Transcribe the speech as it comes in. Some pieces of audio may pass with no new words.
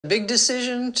Big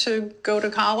decision to go to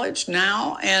college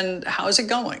now, and how's it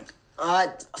going?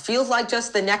 Feels like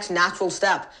just the next natural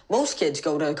step. Most kids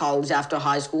go to college after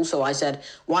high school, so I said,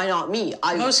 why not me?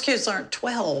 Most kids aren't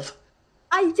 12.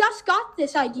 I just got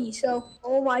this ID, so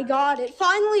oh my God, it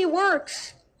finally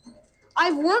works.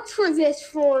 I've worked for this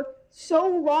for so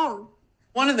long.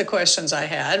 One of the questions I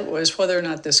had was whether or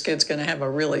not this kid's going to have a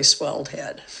really swelled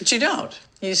head. But you don't.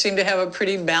 You seem to have a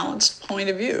pretty balanced point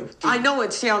of view. I know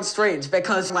it sounds strange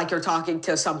because like you're talking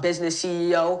to some business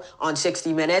CEO on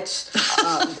 60 Minutes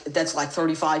that's like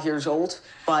 35 years old,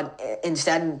 but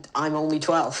instead I'm only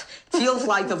 12. Feels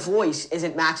like the voice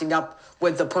isn't matching up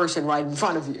with the person right in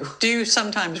front of you. Do you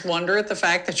sometimes wonder at the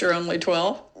fact that you're only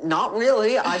 12? Not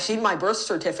really. I've seen my birth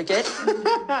certificate.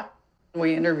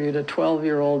 We interviewed a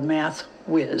 12-year-old math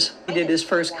whiz. He did his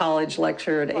first college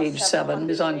lecture at age 7.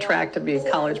 He's on track to be a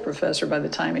college professor by the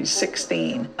time he's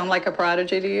 16. Sound like a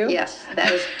prodigy to you? Yes,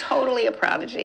 that is totally a prodigy.